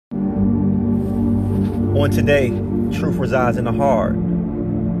On today, truth resides in the heart. We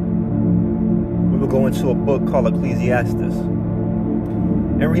will go into a book called Ecclesiastes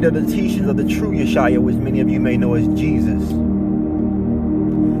and read of the teachings of the true Yeshua, which many of you may know as Jesus,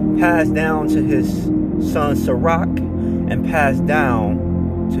 passed down to his son Sirach and passed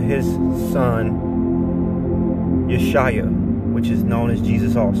down to his son Yeshua, which is known as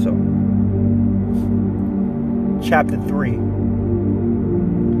Jesus also. Chapter 3.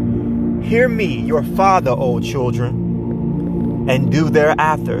 Hear me, your father, O children, and do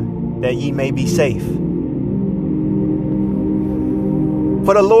thereafter, that ye may be safe.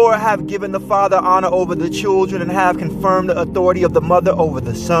 For the Lord hath given the father honor over the children, and have confirmed the authority of the mother over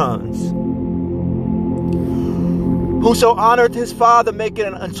the sons. Whoso honoreth his father maketh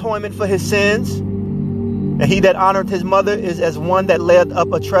an atonement for his sins, and he that honoreth his mother is as one that layeth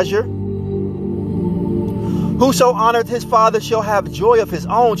up a treasure. Whoso honoreth his father shall have joy of his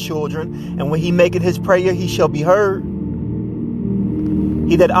own children, and when he maketh his prayer, he shall be heard.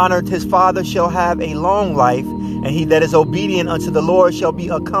 He that honoreth his father shall have a long life, and he that is obedient unto the Lord shall be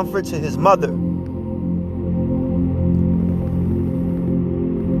a comfort to his mother.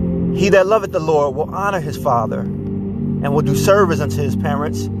 He that loveth the Lord will honor his father, and will do service unto his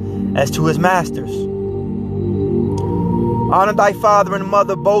parents as to his masters. Honor thy father and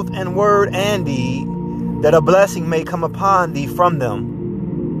mother both in word and deed, that a blessing may come upon thee from them.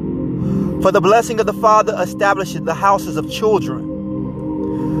 For the blessing of the father establisheth the houses of children,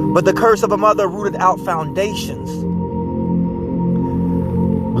 but the curse of a mother rooted out foundations.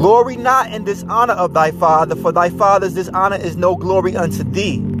 Glory not in dishonor of thy father, for thy father's dishonor is no glory unto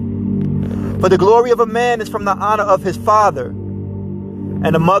thee. For the glory of a man is from the honor of his father,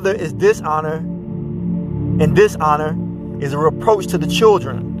 and a mother is dishonor, and dishonor is a reproach to the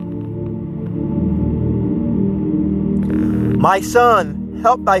children. My son,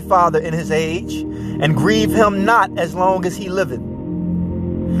 help thy father in his age, and grieve him not as long as he liveth.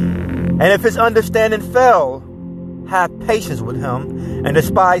 And if his understanding fail, have patience with him, and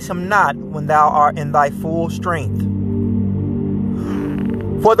despise him not when thou art in thy full strength.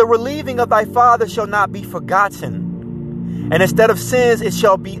 For the relieving of thy father shall not be forgotten, and instead of sins it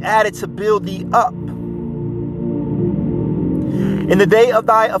shall be added to build thee up. In the day of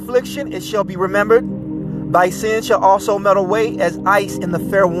thy affliction it shall be remembered. Thy sin shall also melt away as ice in the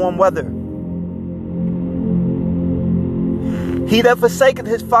fair warm weather. He that forsaketh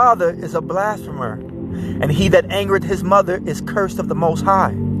his father is a blasphemer, and he that angereth his mother is cursed of the Most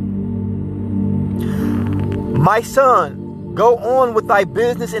High. My son, go on with thy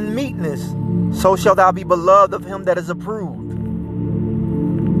business in meekness, so shalt thou be beloved of him that is approved.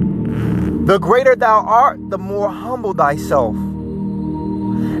 The greater thou art, the more humble thyself,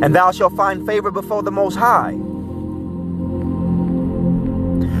 and thou shalt find favor before the Most High.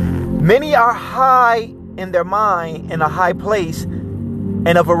 Many are high in their mind in a high place,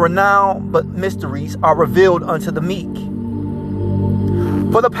 and of a renown, but mysteries are revealed unto the meek.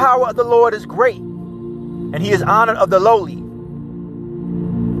 For the power of the Lord is great, and he is honored of the lowly.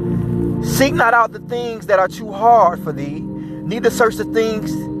 Seek not out the things that are too hard for thee, neither search the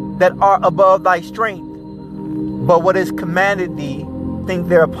things that are above thy strength, but what is commanded thee, think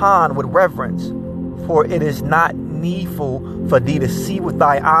thereupon with reverence, for it is not needful for thee to see with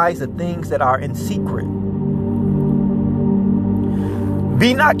thy eyes the things that are in secret.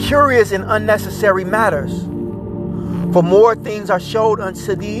 Be not curious in unnecessary matters, for more things are showed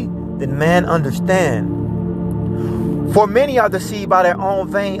unto thee than man understand. For many are deceived by their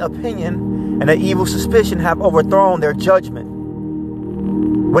own vain opinion, and their evil suspicion have overthrown their judgment.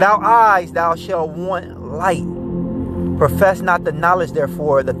 Without eyes thou shalt want light. Profess not the knowledge,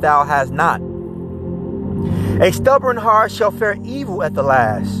 therefore, that thou hast not. A stubborn heart shall fare evil at the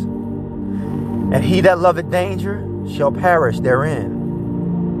last, and he that loveth danger shall perish therein.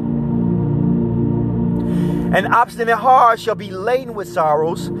 An obstinate heart shall be laden with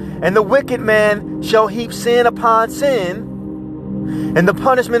sorrows, and the wicked man shall heap sin upon sin. In the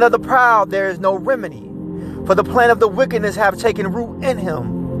punishment of the proud there is no remedy, for the plan of the wickedness have taken root in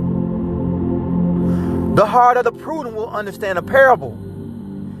him. The heart of the prudent will understand a parable,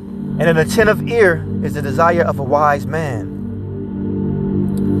 and an attentive ear is the desire of a wise man.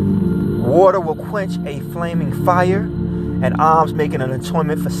 Water will quench a flaming fire, and alms making an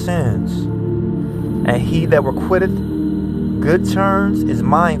atonement for sins. And he that requiteth good turns is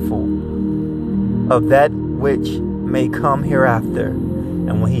mindful of that which may come hereafter,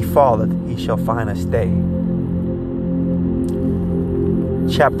 and when he falleth, he shall find a stay.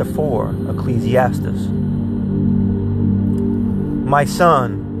 Chapter 4, Ecclesiastes. My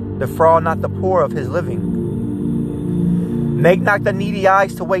son, defraud not the poor of his living. Make not the needy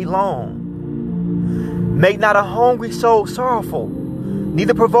eyes to wait long. Make not a hungry soul sorrowful,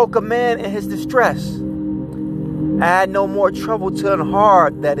 neither provoke a man in his distress. Add no more trouble to an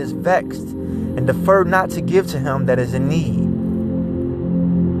heart that is vexed, and defer not to give to him that is in need.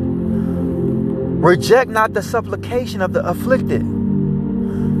 Reject not the supplication of the afflicted,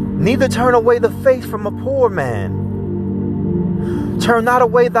 neither turn away the face from a poor man. Turn not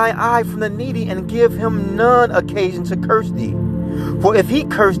away thine eye from the needy, and give him none occasion to curse thee. For if he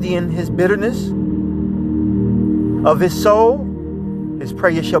curse thee in his bitterness of his soul, his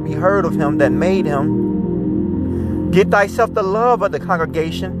prayer shall be heard of him that made him. Get thyself the love of the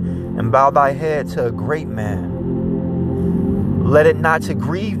congregation, and bow thy head to a great man. Let it not to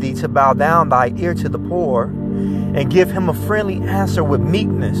grieve thee to bow down thy ear to the poor, and give him a friendly answer with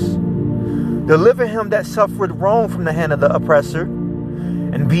meekness. Deliver him that suffereth wrong from the hand of the oppressor,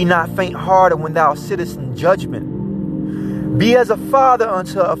 and be not faint-hearted when thou sittest in judgment. Be as a father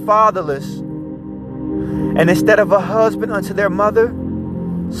unto a fatherless, and instead of a husband unto their mother,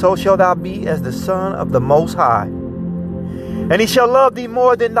 so shalt thou be as the son of the Most High. And he shall love thee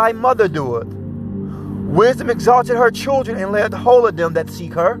more than thy mother doeth. Wisdom exalted her children, and laid hold of them that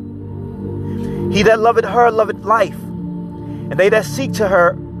seek her. He that loveth her loveth life, and they that seek to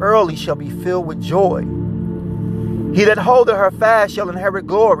her early shall be filled with joy. He that holdeth her fast shall inherit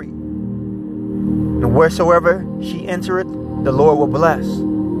glory, and wheresoever she entereth, the Lord will bless.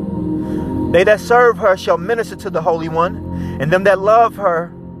 They that serve her shall minister to the Holy One, and them that love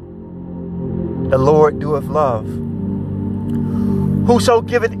her, the Lord doeth love. Whoso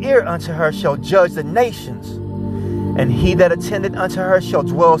giveth ear unto her shall judge the nations, and he that attendeth unto her shall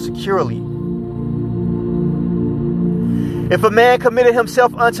dwell securely. If a man committeth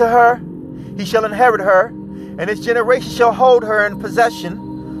himself unto her, he shall inherit her, and his generation shall hold her in possession.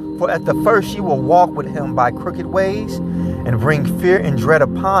 For at the first she will walk with him by crooked ways, and bring fear and dread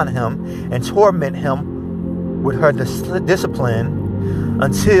upon him, and torment him with her discipline,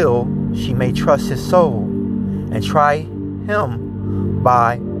 until she may trust his soul, and try him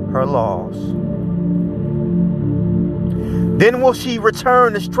by her laws. Then will she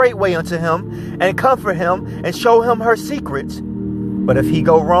return the straight way unto him, and comfort him, and show him her secrets. But if he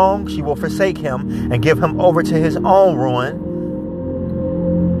go wrong, she will forsake him, and give him over to his own ruin.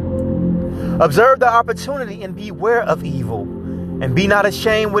 Observe the opportunity, and beware of evil, and be not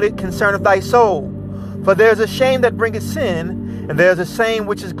ashamed when it concerneth thy soul. For there is a shame that bringeth sin, and there is a shame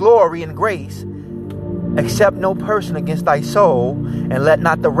which is glory and grace. Accept no person against thy soul, and let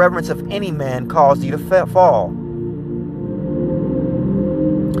not the reverence of any man cause thee to fall.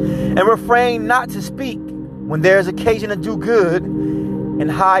 And refrain not to speak when there is occasion to do good, and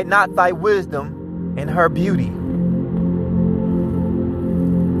hide not thy wisdom in her beauty.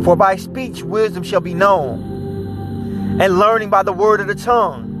 For by speech wisdom shall be known, and learning by the word of the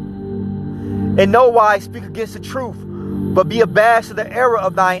tongue. In no wise speak against the truth, but be abashed to the error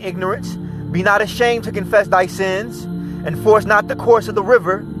of thine ignorance. Be not ashamed to confess thy sins, and force not the course of the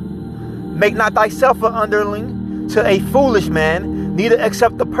river. Make not thyself an underling to a foolish man, neither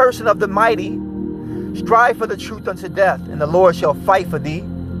accept the person of the mighty. Strive for the truth unto death, and the Lord shall fight for thee.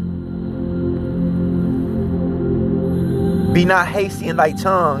 Be not hasty in thy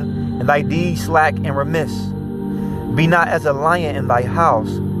tongue, and thy deeds slack and remiss. Be not as a lion in thy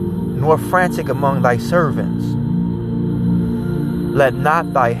house, nor frantic among thy servants. Let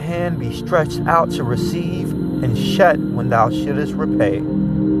not thy hand be stretched out to receive, and shut when thou shouldest repay.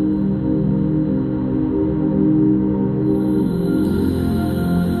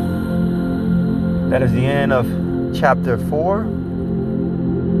 That is the end of chapter 4.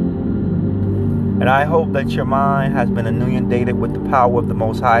 And I hope that your mind has been inundated with the power of the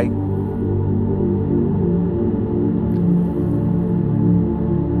Most High.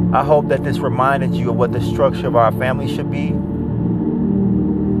 I hope that this reminded you of what the structure of our family should be.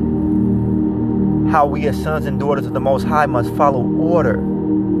 How we as sons and daughters of the Most High must follow order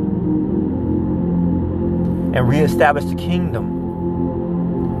and reestablish the kingdom.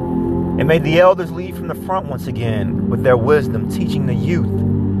 And may the elders lead from the front once again with their wisdom, teaching the youth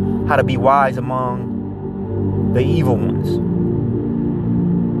how to be wise among the evil ones.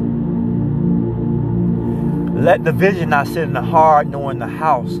 Let division not sit in the heart nor in the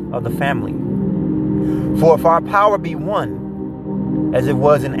house of the family. For if our power be one, as it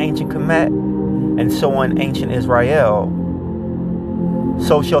was in ancient Kemet, and so in ancient Israel,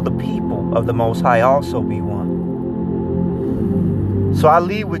 so shall the people of the Most High also be one. So I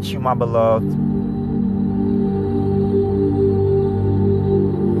leave with you, my beloved,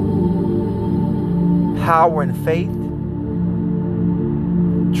 power and faith,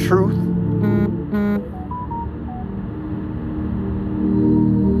 truth,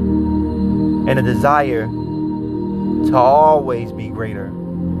 and a desire to always be greater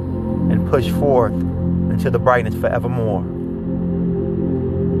and push forth into the brightness forevermore.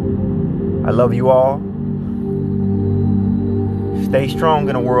 I love you all. Stay strong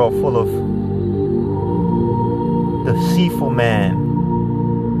in a world full of deceitful men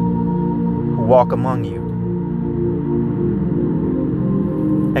who walk among you.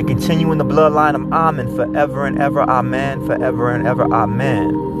 And continue in the bloodline of Amen forever and ever. Amen. Forever and ever.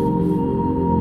 Amen.